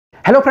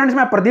Hello friends,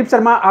 मैं प्रदीप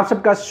शर्मा आप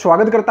सबका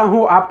स्वागत करता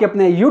हूं आपके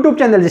अपने यूट्यूब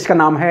चैनल जिसका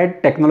नाम है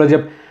टेक्नोलॉजी।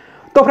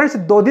 तो फ्रेंड्स,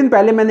 2 दिन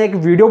पहले मैंने एक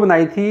वीडियो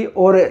बनाई थी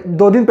और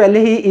 2 दिन पहले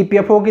ही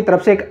ईपीएफओ की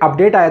तरफ से एक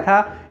अपडेट आया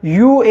था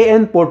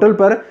यूएएन पोर्टल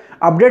पर।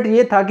 अपडेट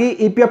ये था कि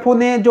ईपीएफओ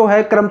ने जो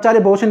है कर्मचारी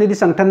भविष्य निधि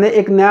संगठन ने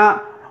एक नया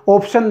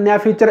ऑप्शन, नया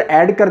फीचर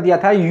ऐड कर दिया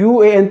था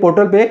यूएएन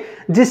पोर्टल पे,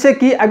 जिससे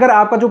कि अगर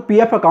आपका जो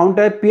पीएफ अकाउंट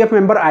है, पीएफ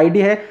मेंबर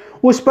आईडी है,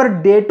 उस पर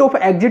डेट ऑफ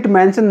एग्जिट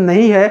मेंशन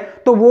नहीं है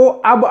तो वो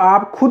अब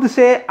आप खुद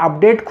से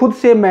अपडेट, खुद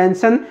से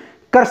मेंशन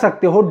कर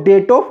सकते हो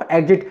डेट ऑफ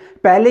एग्जिट।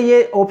 पहले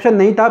ये ऑप्शन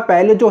नहीं था,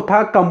 पहले जो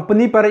था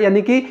कंपनी पर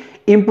यानी कि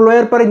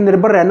एम्प्लॉयर पर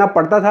निर्भर रहना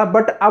पड़ता था।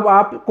 बट अब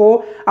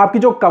आपको, आपकी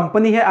जो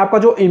कंपनी है, आपका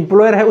जो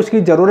एम्प्लॉयर है,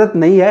 उसकी ज़रूरत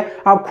नहीं है।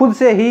 आप खुद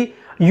से ही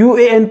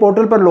यूएएन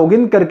पोर्टल पर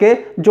लॉगिन करके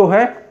जो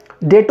है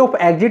डेट ऑफ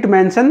एग्जिट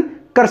मेंशन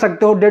कर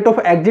सकते हो, डेट ऑफ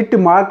एग्जिट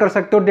मार्क कर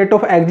सकते हो, डेट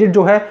ऑफ एग्जिट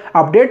जो है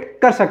अपडेट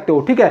कर सकते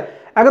हो। ठीक है,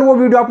 अगर वो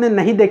वीडियो आपने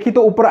नहीं देखी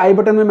तो ऊपर आई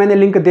बटन में मैंने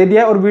लिंक दे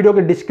दिया है और वीडियो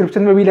के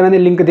डिस्क्रिप्शन में भी मैंने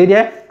लिंक दे दिया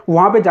है,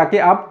 वहां पे जाके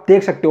आप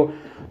देख सकते हो।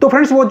 तो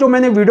फ्रेंड्स, वो जो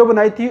मैंने वीडियो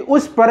बनाई थी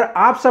उस पर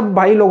आप सब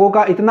भाई लोगों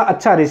का इतना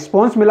अच्छा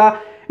रिस्पॉन्स मिला,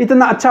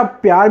 इतना अच्छा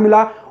प्यार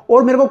मिला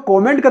और मेरे को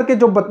कमेंट करके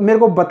जो मेरे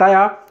को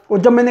बताया, और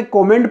जब मैंने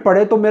कमेंट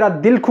पढ़े तो मेरा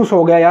दिल खुश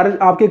हो गया यार,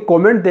 आपके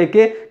कमेंट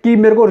देके कि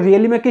मेरे को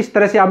रियली में किस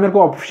तरह से आप मेरे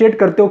को अप्रिशिएट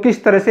करते हो,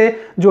 किस तरह से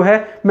जो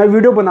है मैं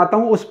वीडियो बनाता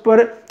हूं उस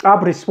पर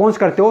आप रिस्पॉन्स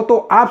करते हो। तो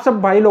आप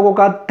सब भाई लोगों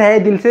का तहे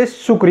दिल से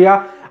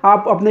शुक्रिया।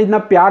 आप अपने इतना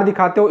प्यार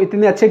दिखाते हो,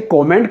 इतने अच्छे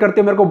कमेंट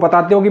करते हो, मेरे को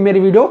बताते हो कि मेरी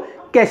वीडियो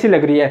कैसी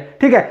लग रही है।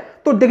 ठीक है,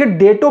 तो देखिए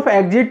डेट ऑफ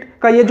एग्जिट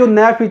का ये जो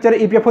नया फीचर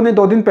ईपीएफओ ने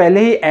 2 दिन पहले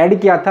ही ऐड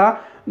किया था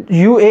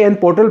यूएएन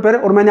पोर्टल पर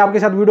और मैंने आपके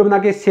साथ वीडियो बना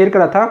के शेयर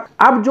करा था।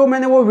 अब जो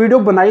मैंने वो वीडियो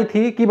बनाई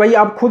थी कि भाई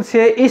आप खुद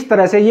से इस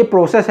तरह से ये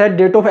प्रोसेस है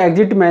डेट ऑफ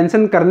एग्जिट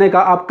मेंशन करने का,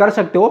 आप कर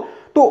सकते हो।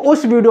 तो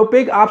उस वीडियो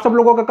पे आप सब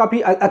लोगों का काफी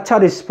अच्छा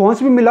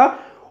रिस्पॉन्स भी मिला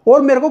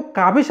और मेरे को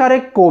काफी सारे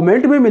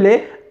कॉमेंट भी मिले।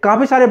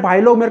 काफी सारे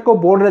भाई लोग मेरे को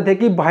बोल रहे थे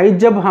कि भाई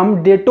जब हम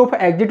डेट ऑफ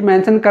एग्जिट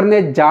मेंशन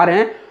करने जा रहे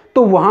हैं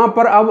तो वहां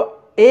पर अब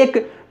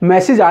एक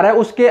मैसेज आ रहा है,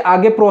 उसके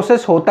आगे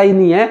प्रोसेस होता ही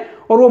नहीं है।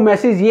 और वो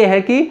मैसेज ये है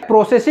कि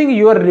processing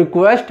your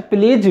request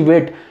please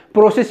wait,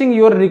 processing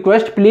your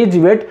request please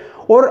wait.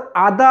 और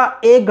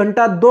आधा 1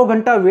 घंटा 2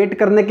 घंटा वेट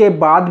करने के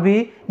बाद भी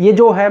ये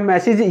जो है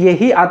मैसेज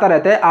यही आता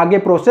रहता है, आगे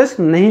प्रोसेस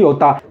नहीं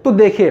होता। तो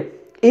देखिए,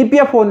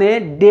 ईपीएफओ ने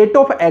डेट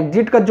ऑफ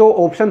एग्जिट का जो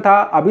ऑप्शन था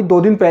अभी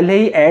 2 दिन पहले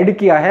ही ऐड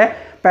किया है।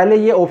 पहले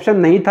ये ऑप्शन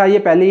नहीं था, ये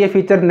पहले ये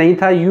फीचर नहीं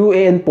था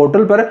यूएएन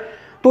पोर्टल पर।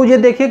 तो ये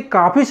देखिए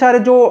काफ़ी सारे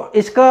जो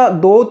इसका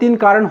 2-3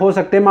 कारण हो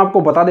सकते हैं, मैं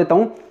आपको बता देता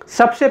हूँ।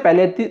 सबसे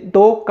पहले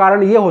तो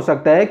कारण ये हो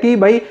सकता है कि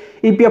भाई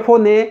ईपीएफओ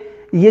ने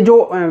ये जो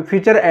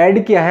फीचर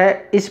ऐड किया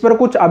है, इस पर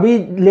कुछ अभी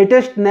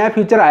लेटेस्ट नया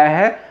फीचर आया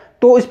है,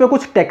 तो इस पर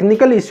कुछ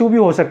टेक्निकल इश्यू भी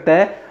हो सकता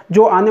है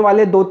जो आने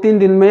वाले 2-3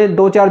 दिन में,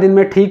 2-4 दिन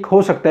में ठीक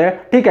हो सकता है।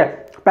 ठीक है,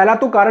 पहला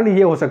तो कारण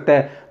ये हो सकता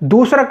है।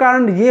 दूसरा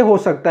कारण ये हो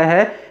सकता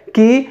है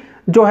कि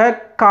जो है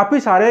काफ़ी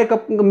सारे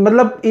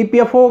मतलब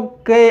ईपीएफओ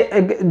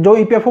के, जो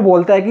ईपीएफओ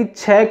बोलता है कि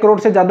 6 करोड़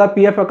से ज़्यादा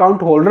पीएफ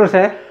अकाउंट होल्डर्स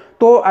हैं।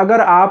 तो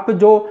अगर आप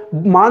जो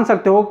मान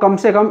सकते हो कम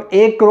से कम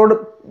 1 करोड़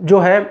जो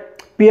है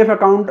पीएफ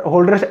अकाउंट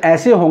होल्डर्स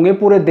ऐसे होंगे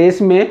पूरे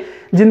देश में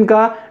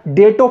जिनका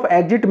डेट ऑफ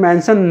एग्जिट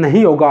मेंशन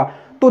नहीं होगा।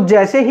 तो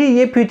जैसे ही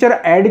ये फीचर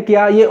ऐड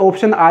किया, ये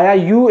ऑप्शन आया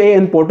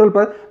यूएएन पोर्टल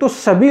पर, तो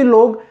सभी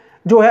लोग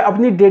जो है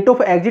अपनी डेट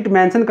ऑफ एग्जिट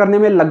मेंशन करने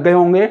में लग गए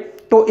होंगे।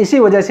 तो इसी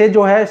वजह से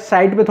जो है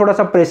साइट पे थोड़ा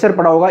सा प्रेशर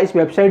पड़ा होगा, इस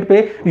वेबसाइट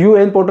पे,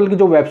 यूएएन पोर्टल की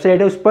जो वेबसाइट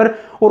है उस पर,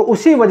 और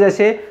उसी वजह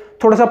से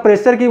थोड़ा सा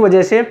प्रेशर की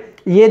वजह से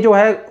ये जो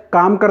है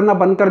काम करना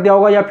बंद कर दिया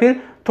होगा या फिर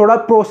थोड़ा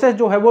प्रोसेस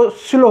जो है वो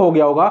स्लो हो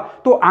गया होगा।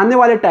 तो आने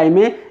वाले टाइम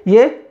में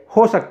ये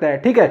हो सकता है।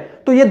 ठीक है,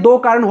 तो ये 2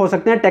 कारण हो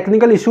सकते हैं,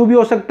 टेक्निकल इशू भी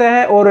हो सकता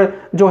है और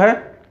जो है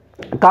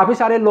काफ़ी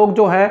सारे लोग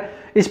जो है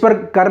इस पर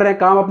कर रहे हैं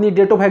काम, अपनी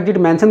डेट ऑफ एग्जिट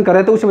मेंशन कर रहे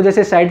हैं, तो उस वजह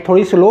से साइट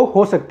थोड़ी स्लो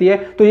हो सकती है।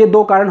 तो ये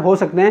 2 कारण हो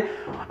सकते हैं।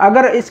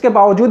 अगर इसके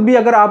बावजूद भी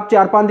अगर आप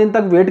 4-5 दिन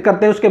तक वेट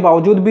करते हैं, उसके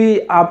बावजूद भी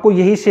आपको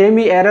यही सेम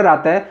ही एरर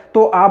आता है,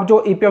 तो आप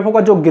जो ईपीएफओ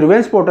का जो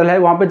ग्रीवेंस पोर्टल है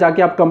वहाँ पे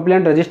जाके आप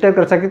कंप्लेंट रजिस्टर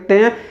कर सकते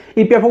हैं।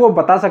 ईपीएफओ को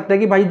बता सकते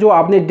हैं कि भाई जो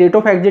आपने डेट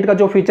ऑफ एग्जिट का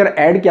जो फीचर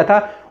ऐड किया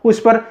था उस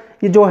पर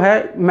ये जो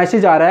है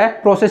मैसेज आ रहा है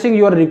processing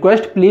your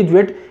request please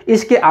wait,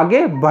 इसके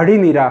आगे बढ़ ही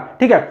नहीं रहा।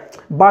 ठीक है,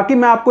 बाकी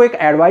मैं आपको एक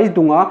एडवाइस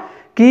दूंगा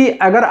कि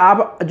अगर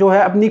आप जो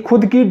है अपनी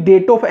खुद की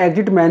डेट ऑफ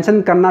एग्जिट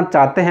मेंशन करना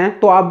चाहते हैं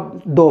तो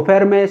आप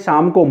दोपहर में,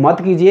 शाम को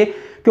मत कीजिए,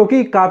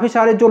 क्योंकि काफ़ी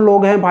सारे जो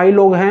लोग हैं, भाई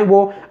लोग हैं,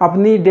 वो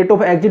अपनी डेट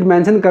ऑफ एग्जिट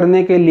मेंशन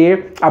करने के लिए,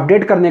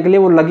 अपडेट करने के लिए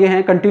वो लगे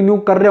हैं, कंटिन्यू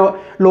कर रहे हो,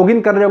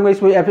 लॉगिन कर रहे होंगे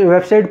इस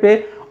वेबसाइट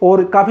पे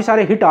और काफ़ी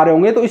सारे हिट आ रहे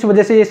होंगे। तो इस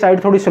वजह से ये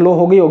साइट थोड़ी स्लो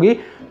हो गई होगी।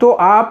 तो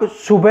आप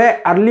सुबह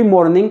अर्ली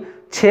मॉर्निंग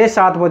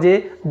 6-7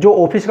 बजे, जो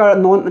ऑफिस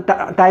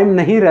का टाइम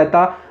नहीं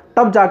रहता,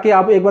 तब जाके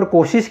आप एक बार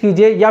कोशिश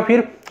कीजिए, या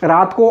फिर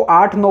रात को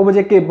 8-9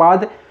 बजे के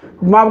बाद।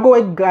 मैं आपको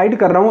एक गाइड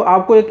कर रहा हूँ,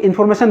 आपको एक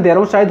इन्फॉर्मेशन दे रहा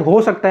हूँ, शायद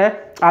हो सकता है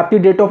आपकी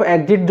डेट ऑफ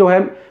एग्जिट जो है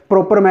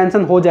प्रॉपर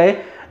मेंशन हो जाए,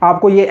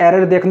 आपको ये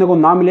एरर देखने को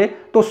ना मिले।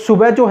 तो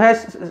सुबह जो है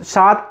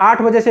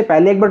 7-8 बजे से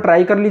पहले एक बार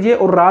ट्राई कर लीजिए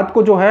और रात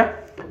को जो है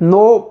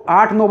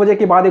 8-9 बजे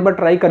के बाद एक बार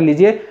ट्राई कर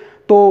लीजिए।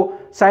 तो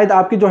शायद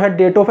आपकी जो है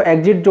डेट ऑफ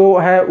एग्जिट जो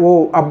है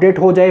वो अपडेट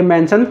हो जाए,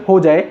 मेंशन हो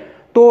जाए।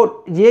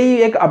 तो यही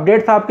एक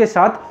अपडेट था आपके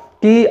साथ।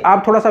 कि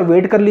आप थोड़ा सा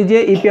वेट कर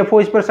लीजिए। EPFO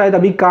इस पर शायद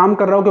अभी काम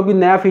कर रहा हो, क्योंकि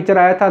नया फीचर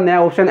आया था,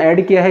 नया ऑप्शन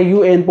ऐड किया है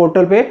UAN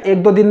पोर्टल पे।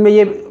 1-2 दिन में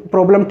ये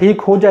प्रॉब्लम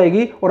ठीक हो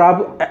जाएगी और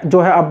आप जो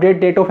है अपडेट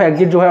डेट ऑफ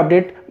एग्जिट जो है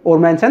अपडेट और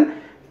मेंशन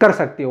कर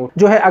सकते हो।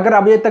 जो है अगर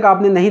अभी तक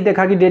आपने नहीं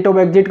देखा कि डेट ऑफ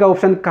एग्जिट का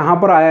ऑप्शन कहां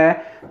पर आया है,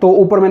 तो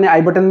ऊपर मैंने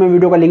आई बटन में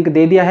वीडियो का लिंक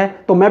दे दिया है।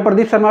 तो मैं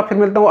प्रदीप शर्मा फिर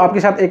मिलता हूं आपके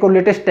साथ एक और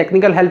latest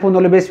technical helpful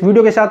knowledge based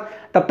video के साथ।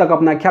 तब तक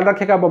अपना ख्याल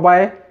रखिएगा। Bye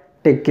bye,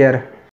 take care.